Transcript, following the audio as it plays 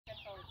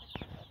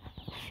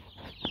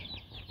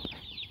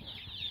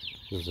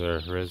This is our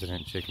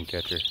resident chicken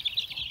catcher.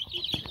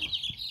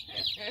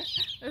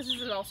 This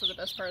is also the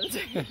best part of the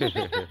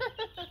day.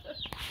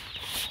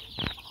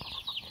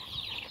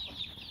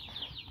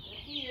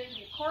 You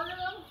corner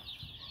them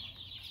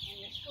and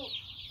you scoop.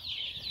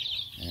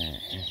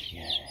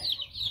 Yeah.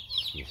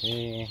 Excuse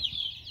me.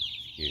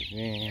 Excuse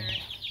me.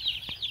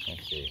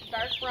 Let's see.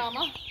 Dark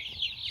Brahma.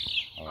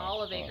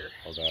 Olive acre.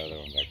 Hold that other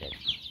one back up.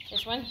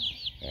 This one?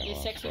 Yeah,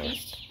 Is sexy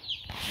beast.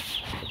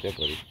 What's up,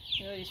 buddy?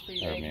 Oh, he's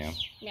pretty Or big. ma'am.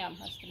 Ma'am,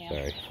 that's the ma'am.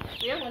 Sorry.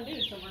 We have one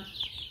dude somewhere.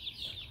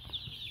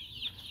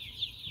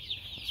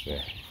 What's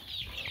there?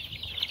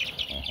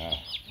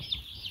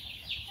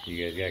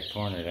 You guys got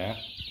cornered, huh?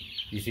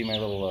 You see my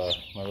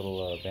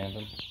little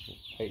bantam?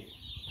 Hey.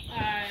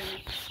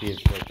 See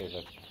it's right there,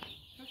 look.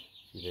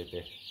 He's right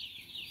there.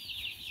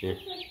 See her?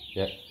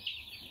 Yep.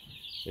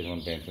 There's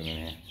one bantam in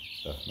here.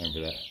 So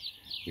remember that.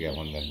 We got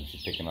one that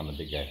she's picking on the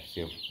big guy.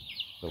 See him?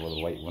 The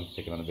little white one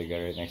picking on the big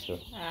guy right next to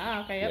him.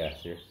 Ah, okay, yep. Yeah,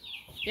 see her?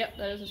 Yep,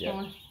 that is a small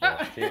one.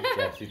 Yeah, see it?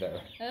 Yeah, see that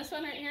one? This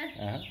one right here.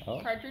 Oh.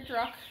 Partridge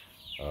Rock.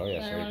 Oh, yes,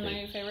 Another right one of my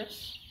there. new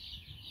favorites.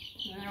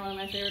 Another one of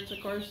my favorites, of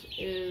course,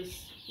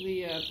 is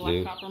the black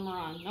Blue. copper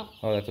Moran. Nope.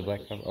 Oh, that's a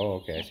black cover. Oh,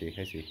 okay, I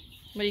see.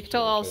 But you can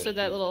tell also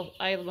that little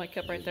eye like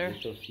up right there.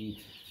 Little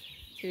feet.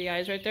 See the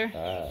eyes right there?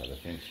 Ah, the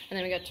French. And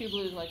then we got two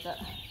blues like that.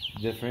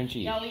 The Frenchie.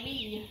 Yeah, we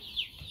need.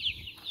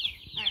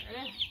 Alright,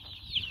 ready?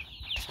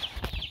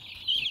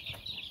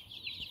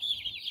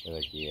 They're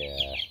like,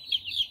 yeah.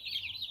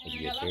 And What'd I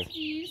you got get lots of to?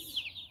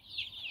 these.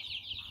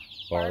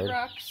 Barred. Barred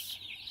Rocks.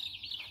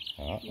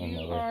 Oh, You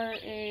another are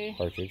a.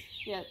 partridge.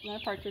 Yeah,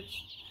 another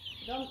partridge.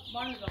 Don't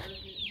barn is always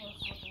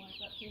something like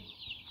that too.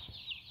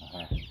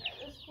 Uh-huh.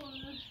 Try this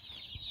corner.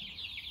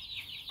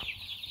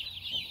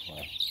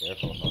 Well,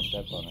 careful, don't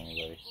step on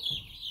anybody.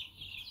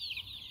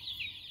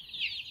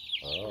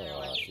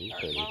 Oh, she's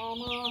pretty.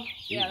 Brahma.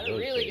 She's Yeah, they're really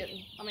really pretty.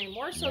 getting. I mean,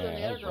 more so than the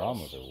Man, other those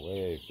girls. Brahmas are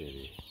way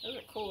pretty. Those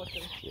are cool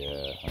looking.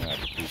 Yeah, I'm gonna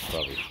have to keep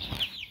probably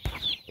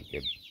like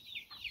a,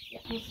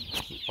 Yeah.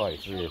 probably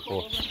 3 or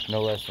 4,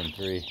 no less than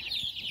 3.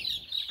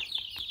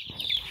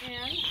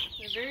 And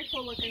they're very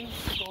cool looking,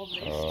 gold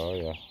based. Oh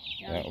yeah, Yeah.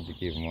 yeah. We'll be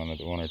keeping one or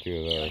 2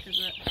 of Yeah, those. 'cause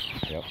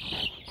it- Yep,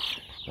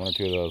 1 or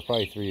 2 of those,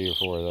 probably 3 or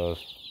 4 of those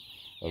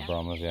Yeah.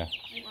 Brahmas. Yeah,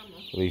 I love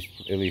them.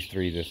 at least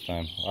 3 this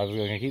time. I was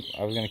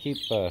gonna keep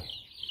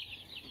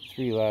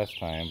 3 last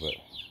time, but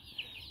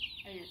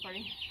Are you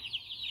recording?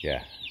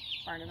 yeah.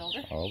 Barn and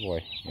Elder. Oh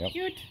boy, How yep.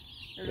 cute.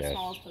 They're the Yes.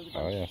 smallest of the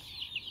Oh bunch. yes.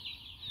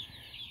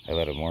 I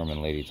let a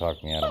Mormon lady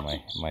talk me out of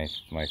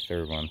my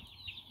third one.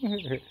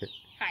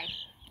 Hi.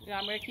 Yeah,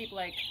 I'm gonna keep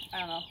like, I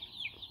don't know,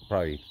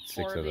 Probably 6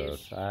 4 of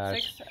these.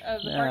 those. 6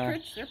 of the nah,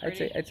 partridge. They're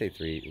pretty. I'd say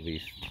 3 at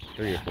least,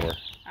 3 or 4.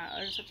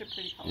 They're such a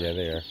pretty color. Yeah,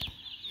 they are.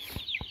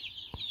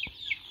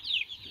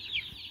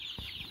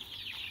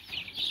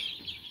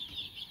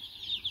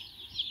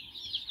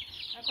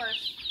 Of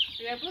course,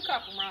 we have blue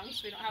copper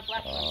Morans. We don't have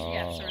black ones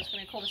yet, so it's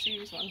gonna be cool to see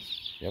these ones.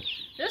 Yep.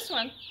 This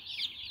one,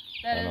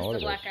 that I don't know is what the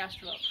it black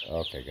astrolope.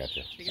 Okay,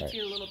 gotcha. You can Alright. see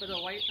a little bit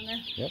of white in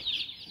there. Yep.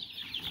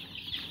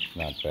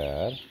 Not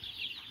bad.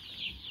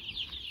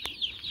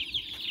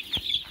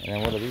 And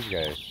then what are these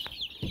guys?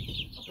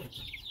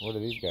 What are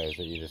these guys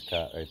that you just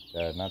caught?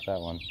 Not that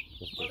one.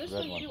 Just Well, the this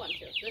red one you want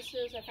to. This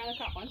is, I found a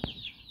caught one.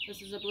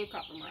 This is a blue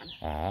copper Moran.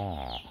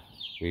 Ah,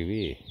 wee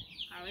wee.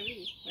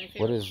 Hallelujah. My favorite.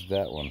 What is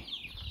that one?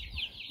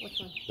 Which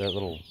one? That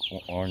little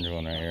orange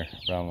one right here,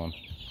 brown one.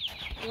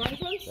 The orange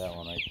ones? That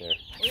one right there.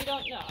 We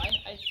don't know.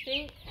 I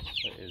think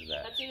What is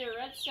that? that's either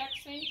red sex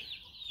link.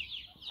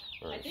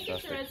 Or I think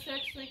it's a Sussex? red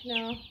sex link.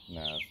 No.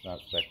 No, it's not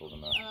speckled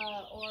enough.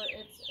 Or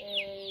it's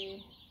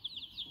a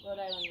Rhode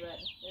Island red.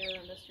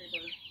 They're a mystery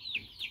bird.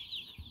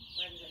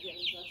 Red is again,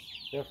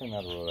 that's Definitely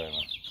not a Rhode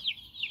Island.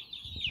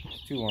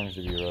 It's too orange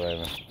to be a Rhode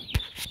Island.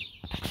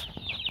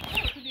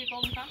 oh, it could be a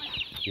golden comet.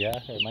 Yeah,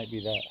 it might be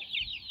that.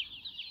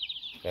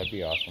 That'd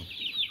be awesome.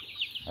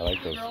 I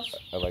like those. Girls.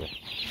 I like. Look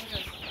at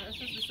this.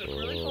 This is just a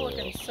really cool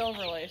looking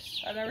silver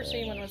lace. I've never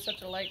seen one with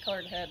such a light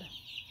colored head.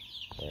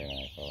 Very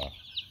nice. Hold on.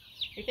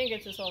 We think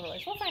it's a silver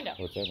lace. We'll find out.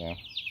 What's that now?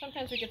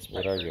 Sometimes we get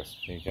What spread are you? birds.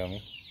 Can you tell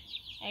me?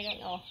 I don't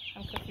know.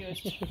 I'm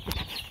confused.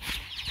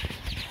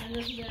 And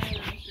this is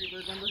another mystery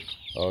bird, remember?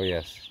 Oh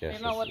yes, I yes.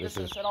 don't know what this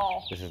is at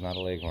all. This is not a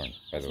leghorn,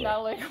 by the It's way. not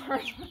a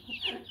leghorn.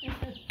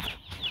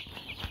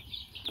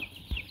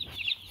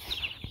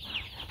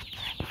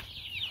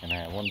 And I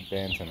have 1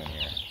 bantam in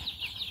here.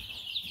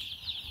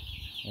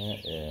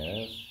 It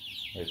is.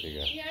 Where'd you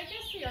go? Yeah, I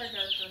guess they are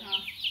darker,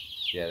 huh?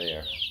 Yeah, they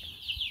are.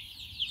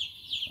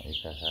 Oh,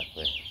 you got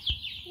halfway.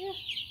 Yeah.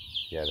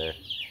 Yeah, they're.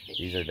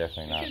 These are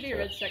definitely It not. could be a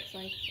red sex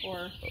link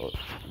or Oh,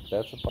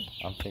 that's a.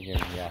 I'm thinking,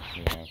 yeah,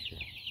 New Hampshire.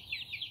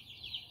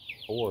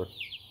 Or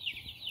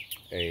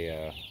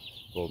a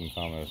golden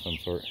comet of some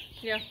sort.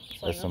 yeah.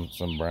 Or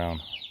some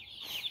brown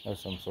of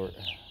some sort.